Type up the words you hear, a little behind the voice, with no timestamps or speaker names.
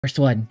First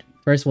one.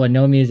 First one,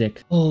 no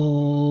music.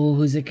 Oh,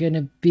 who's it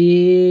gonna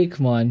be?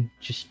 Come on,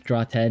 just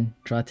draw 10.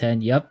 Draw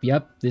 10. Yep.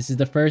 This is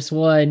the first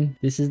one.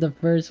 This is the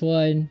first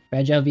one.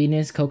 Fragile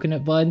Venus,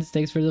 Coconut Buns,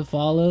 thanks for the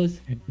follows.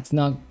 It's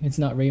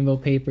not Rainbow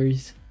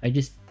Papers.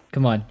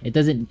 Come on. It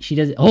doesn't, she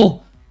doesn't.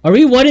 Oh, are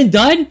we one and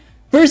done?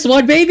 First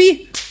one,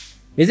 baby?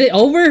 Is it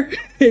over?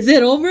 Is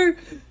it over?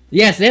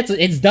 Yes,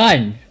 it's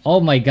done. Oh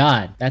my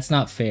god, that's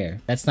not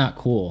fair. That's not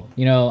cool.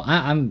 You know,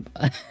 I'm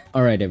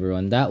all right,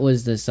 everyone. That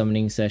was the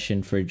summoning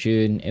session for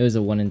June. It was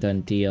a one and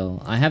done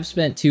deal. I have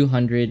spent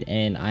 200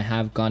 and I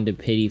have gone to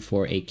pity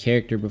for a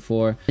character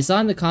before. I saw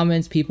in the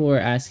comments people were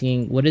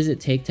asking, what does it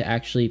take to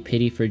actually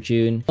pity for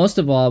June? Most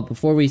of all,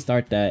 before we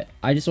start that,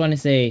 I just want to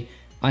say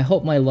I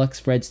hope my luck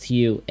spreads to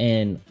you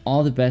and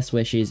all the best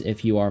wishes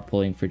if you are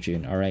pulling for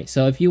June, alright?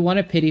 So if you want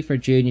to pity for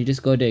June, you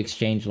just go to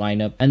exchange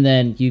lineup and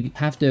then you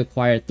have to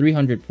acquire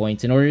 300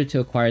 points. In order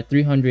to acquire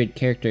 300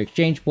 character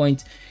exchange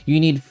points, you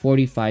need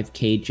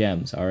 45k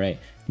gems, alright?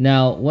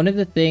 Now, one of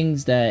the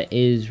things that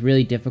is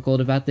really difficult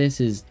about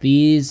this is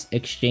these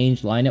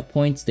exchange lineup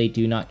points, they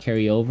do not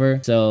carry over.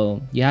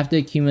 So you have to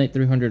accumulate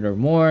 300 or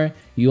more.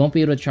 You won't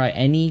be able to try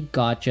any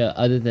gacha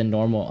other than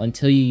normal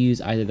until you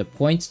use either the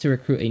points to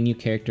recruit a new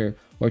character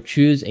or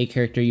choose a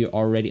character you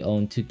already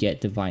own to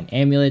get divine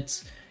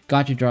amulets.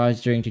 Gacha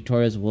draws during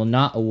tutorials will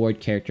not award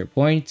character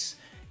points.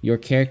 Your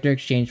character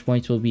exchange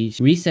points will be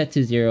reset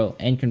to 0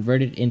 and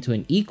converted into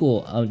an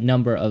equal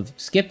number of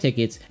skip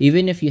tickets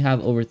even if you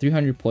have over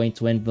 300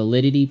 points when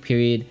validity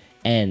period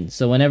ends.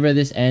 So whenever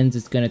this ends,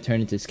 it's going to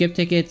turn into skip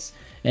tickets,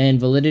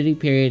 and validity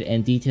period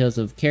and details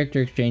of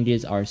character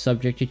exchanges are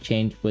subject to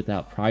change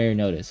without prior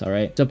notice,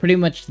 alright? So pretty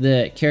much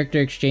the character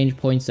exchange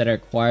points that are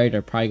acquired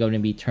are probably going to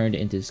be turned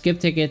into skip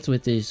tickets,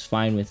 which is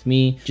fine with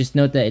me. Just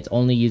note that it's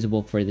only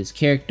usable for this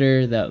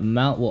character. The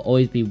amount will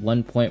always be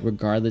 1 point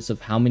regardless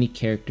of how many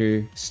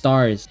character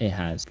stars it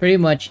has. Pretty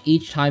much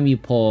each time you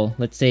pull,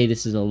 let's say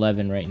this is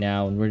 11 right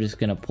now, and we're just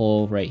gonna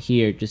pull right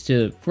here just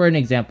for an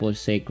example's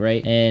sake,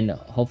 right? And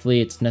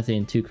hopefully it's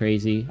nothing too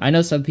crazy. I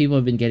know some people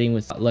have been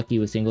getting lucky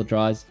with single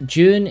draws.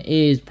 June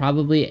is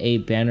probably a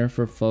banner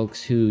for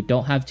folks who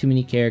don't have too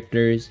many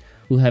characters,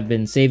 who have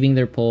been saving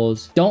their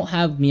pulls, don't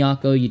have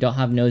Miyako, you don't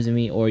have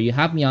Nozomi, or you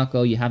have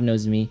Miyako, you have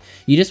Nozomi,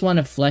 you just want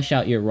to flesh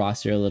out your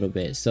roster a little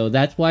bit. So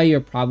that's why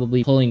you're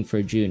probably pulling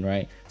for June,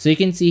 right? So you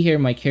can see here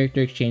my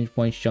character exchange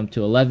points jump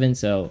to 11,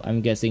 so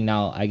I'm guessing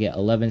now I get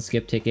 11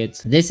 skip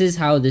tickets. This is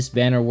how this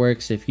banner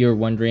works if you're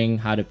wondering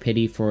how to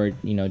pity for,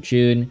 you know,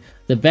 June.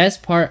 The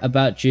best part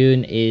about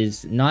June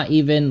is not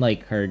even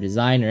like her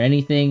design or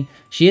anything.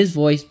 She is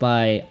voiced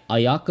by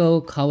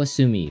Ayako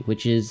Kawasumi,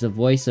 which is the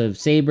voice of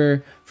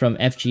Saber from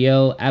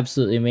FGO.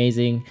 Absolutely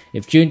amazing.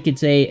 If June could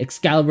say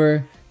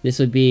Excalibur, this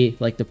would be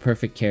like the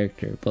perfect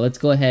character. But let's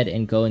go ahead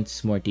and go into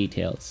some more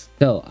details.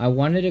 So I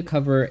wanted to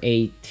cover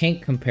a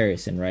tank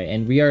comparison, right?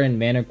 And we are in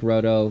Mana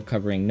Grotto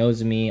covering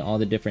Nozomi, all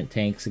the different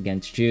tanks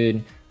against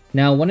June.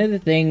 Now, one of the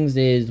things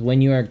is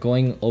when you are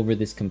going over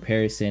this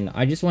comparison,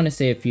 I just want to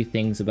say a few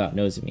things about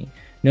Nozomi.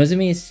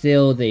 Nozomi is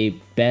still the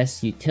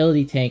best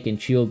utility tank, and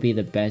she will be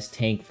the best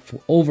tank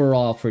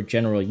overall for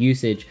general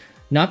usage,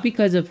 not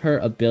because of her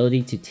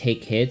ability to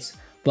take hits,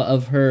 but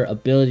of her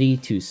ability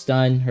to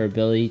stun, her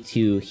ability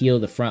to heal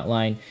the front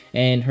line,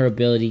 and her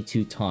ability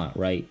to taunt,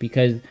 right?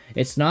 Because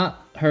it's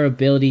not her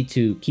ability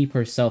to keep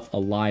herself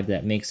alive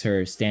that makes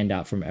her stand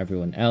out from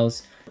everyone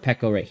else.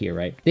 Peko right here,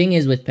 right? Thing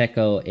is with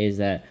Peko is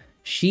that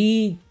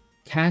she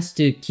has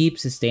to keep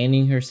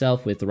sustaining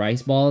herself with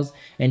rice balls,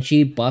 and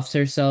she buffs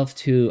herself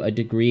to a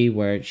degree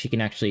where she can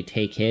actually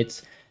take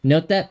hits.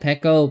 Note that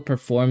Peko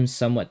performs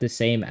somewhat the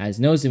same as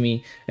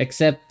Nozomi,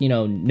 except, you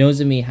know,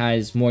 Nozomi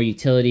has more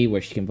utility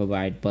where she can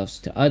provide buffs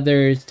to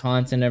others,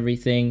 taunts and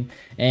everything.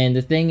 And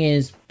the thing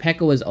is,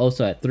 Peko is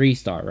also at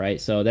 3-star, right?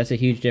 So that's a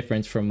huge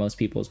difference from most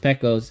people's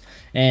Pekos.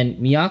 And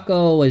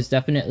Miyako was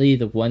definitely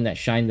the one that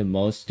shined the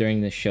most during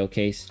this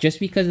showcase, just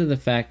because of the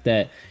fact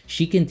that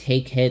she can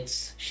take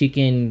hits, she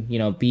can, you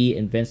know, be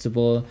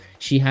invincible,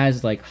 she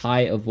has like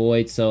high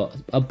avoid, so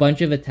a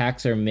bunch of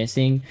attacks are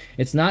missing.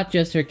 It's not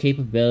just her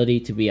capability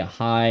to be a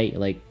high,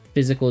 like,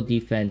 physical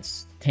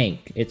defense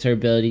tank, it's her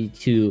ability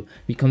to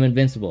become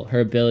invincible,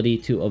 her ability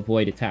to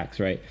avoid attacks,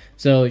 right?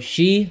 So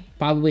she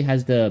probably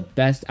has the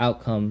best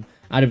outcome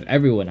out of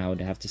everyone, I would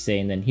have to say.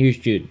 And then here's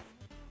June.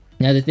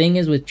 Now the thing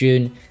is with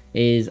June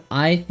is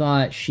I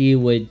thought she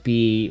would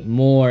be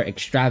more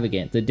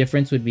extravagant. The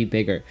difference would be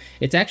bigger.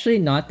 It's actually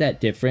not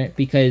that different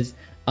because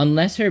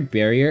unless her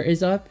barrier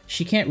is up,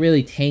 she can't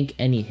really tank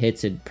any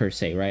hits per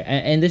se, right?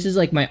 And this is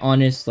like my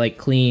honest, like,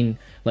 clean,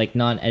 like,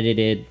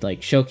 non-edited,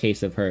 like,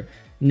 showcase of her.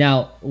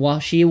 Now, while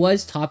she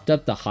was topped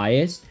up the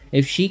highest,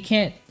 if she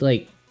can't,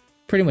 like,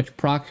 pretty much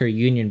proc her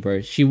Union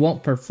Burst, she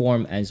won't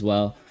perform as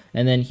well.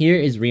 And then here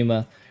is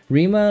Rima.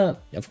 Rima,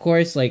 of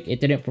course, like, it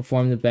didn't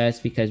perform the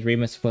best because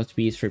Rima's supposed to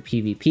be used for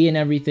PvP and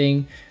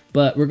everything,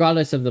 But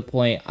regardless of the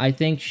point, I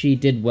think she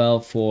did well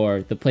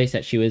for the place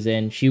that she was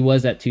in. She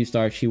was at 2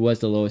 stars. She was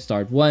the lowest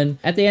starred one.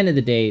 At the end of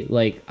the day,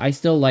 like, I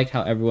still like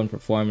how everyone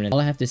performed. And all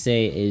I have to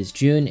say is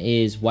June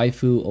is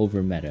waifu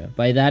over meta.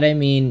 By that I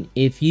mean,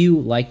 if you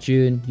like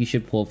June, you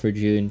should pull for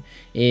June.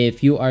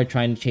 If you are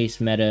trying to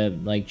chase meta,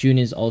 like, June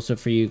is also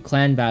for you,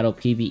 clan battle,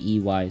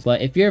 PvE wise.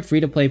 But if you're a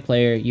free-to-play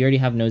player, you already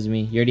have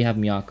Nozomi, you already have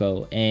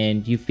Miyako,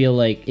 and you feel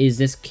like, is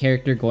this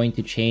character going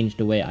to change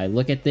the way I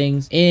look at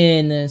things?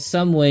 In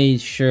some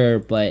ways, sure,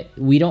 but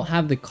we don't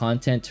have the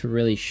content to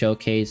really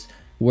showcase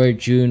where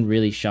June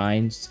really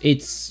shines.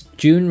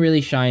 June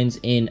really shines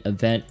in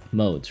event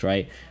modes,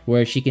 right?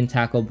 Where she can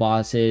tackle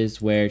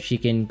bosses, where she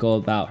can go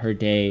about her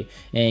day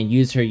and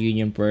use her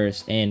Union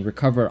Burst and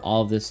recover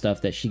all of the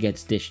stuff that she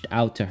gets dished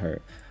out to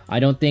her. I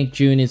don't think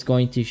June is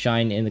going to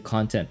shine in the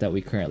content that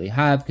we currently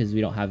have because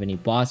we don't have any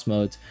boss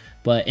modes,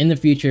 but in the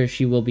future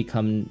she will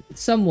become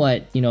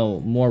somewhat, you know,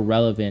 more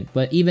relevant.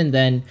 But even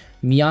then,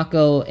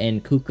 Miyako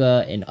and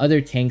Kuka and other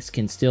tanks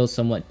can still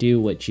somewhat do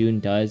what June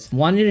does.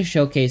 Wanted to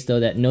showcase though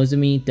that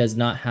Nozomi does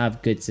not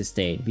have good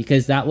sustain,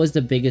 because that was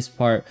the biggest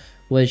part,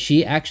 was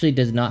she actually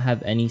does not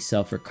have any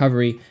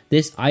self-recovery.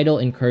 This idle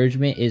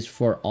encouragement is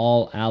for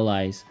all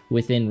allies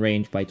within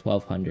range by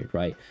 1200,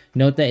 right?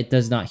 Note that it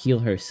does not heal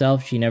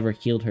herself. She never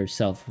healed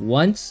herself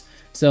once.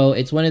 So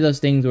it's one of those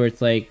things where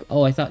it's like,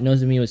 oh, I thought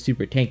Nozomi was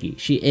super tanky.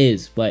 She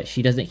is, but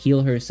she doesn't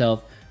heal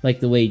herself like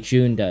the way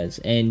June does.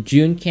 And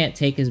June can't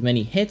take as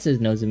many hits as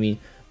Nozomi,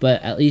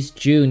 but at least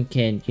June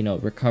can, you know,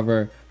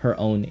 recover her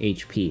own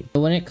HP. But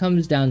when it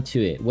comes down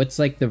to it, what's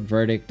like the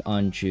verdict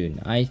on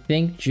June? I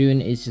think June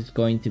is just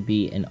going to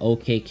be an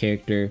okay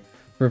character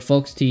for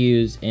folks to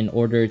use in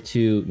order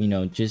to, you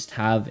know, just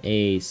have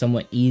a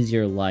somewhat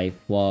easier life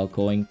while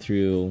going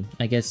through,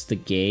 I guess, the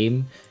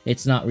game.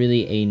 It's not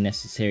really a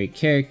necessary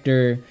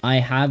character. I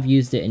have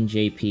used it in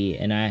JP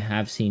and I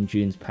have seen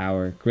June's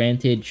power.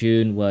 Granted,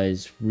 June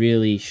was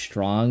really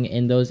strong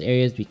in those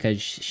areas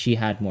because she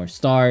had more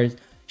stars.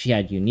 She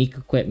had unique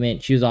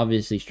equipment. She was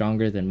obviously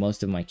stronger than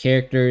most of my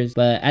characters.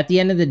 But at the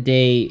end of the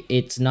day,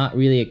 it's not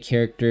really a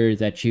character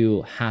that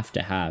you have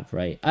to have,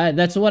 right?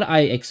 That's what I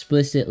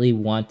explicitly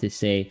want to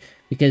say,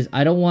 because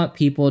I don't want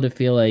people to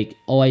feel like,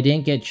 oh, I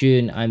didn't get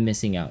June, I'm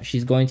missing out.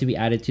 She's going to be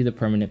added to the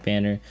permanent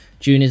banner.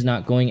 June is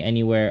not going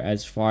anywhere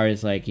as far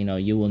as, like, you know,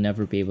 you will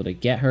never be able to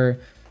get her.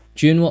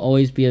 June will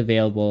always be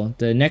available.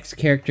 The next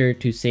character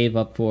to save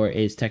up for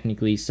is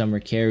technically Summer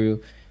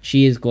Keru.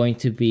 She is going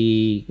to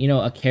be, you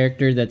know, a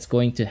character that's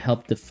going to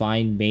help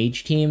define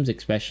mage teams,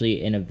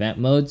 especially in event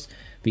modes,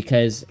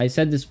 because I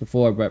said this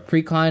before, but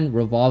Priconne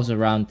revolves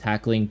around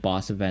tackling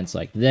boss events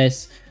like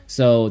this.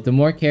 So the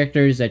more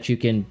characters that you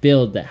can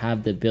build that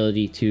have the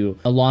ability to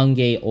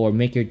elongate or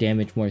make your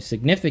damage more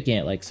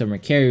significant, like Summer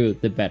Keru,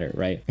 the better,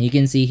 right? You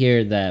can see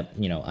here that,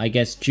 you know, I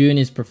guess June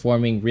is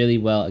performing really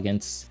well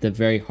against the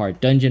very hard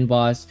dungeon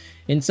boss.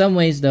 In some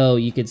ways though,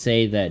 you could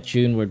say that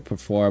June would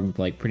perform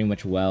like pretty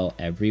much well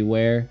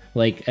everywhere.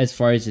 Like as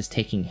far as just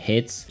taking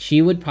hits,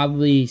 she would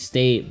probably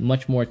stay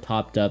much more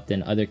topped up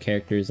than other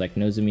characters like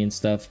Nozomi and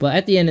stuff. But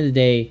at the end of the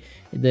day,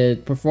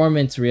 the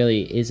performance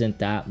really isn't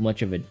that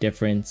much of a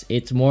difference.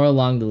 It's more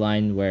along the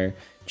line where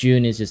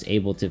June is just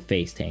able to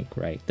face tank,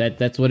 right?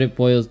 That's what it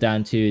boils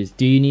down to, is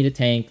do you need a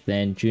tank?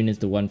 Then June is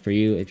the one for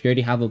you. If you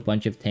already have a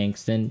bunch of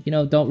tanks, then, you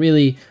know, don't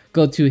really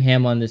go too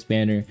ham on this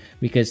banner,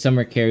 because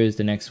Summer Keru is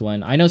the next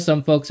one. I know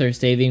some folks are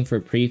saving for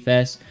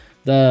pre-fest.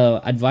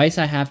 The advice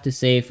I have to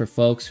say for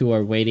folks who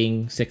are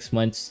waiting 6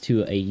 months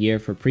to a year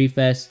for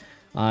pre-fest,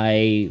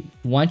 I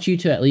want you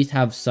to at least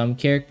have some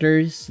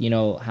characters, you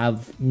know,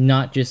 have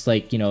not just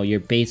like, you know, your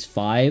base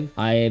 5.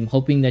 I am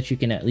hoping that you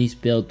can at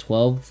least build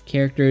 12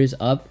 characters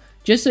up,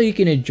 just so you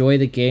can enjoy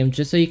the game,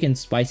 just so you can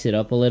spice it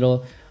up a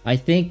little. I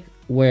think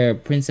where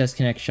Princess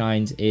Connect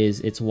shines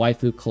is its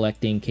waifu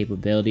collecting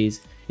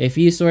capabilities. If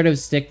you sort of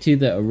stick to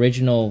the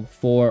original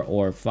 4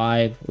 or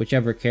 5,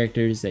 whichever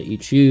characters that you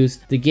choose,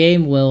 the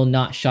game will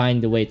not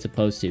shine the way it's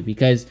supposed to,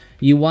 because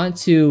you want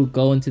to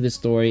go into the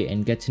story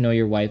and get to know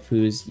your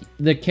waifus.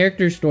 The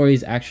character story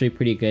is actually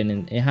pretty good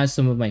and it has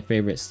some of my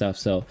favorite stuff,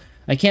 so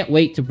I can't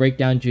wait to break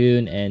down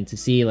June and to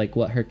see like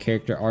what her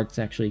character arcs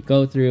actually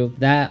go through.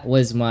 That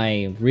was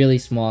my really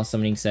small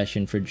summoning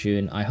session for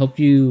June. I hope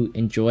you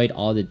enjoyed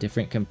all the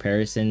different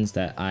comparisons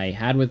that I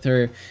had with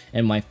her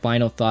and my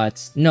final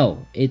thoughts.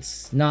 No,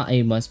 it's not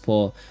a must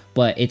pull,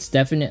 but it's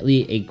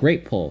definitely a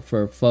great pull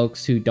for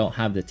folks who don't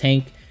have the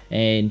tank.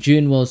 And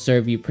June will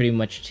serve you pretty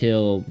much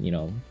till, you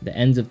know, the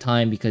ends of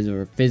time because of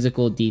her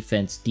physical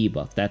defense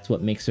debuff. That's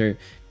what makes her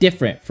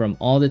different from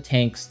all the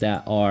tanks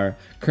that are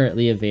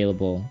currently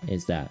available,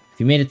 is that.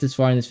 If you made it this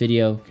far in this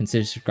video,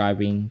 consider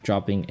subscribing,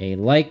 dropping a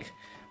like.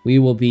 We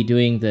will be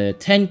doing the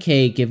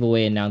 10K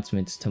giveaway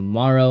announcements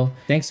tomorrow.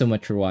 Thanks so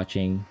much for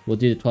watching. We'll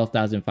do the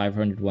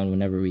 12,500 one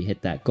whenever we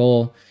hit that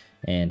goal.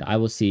 And I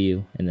will see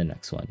you in the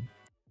next one.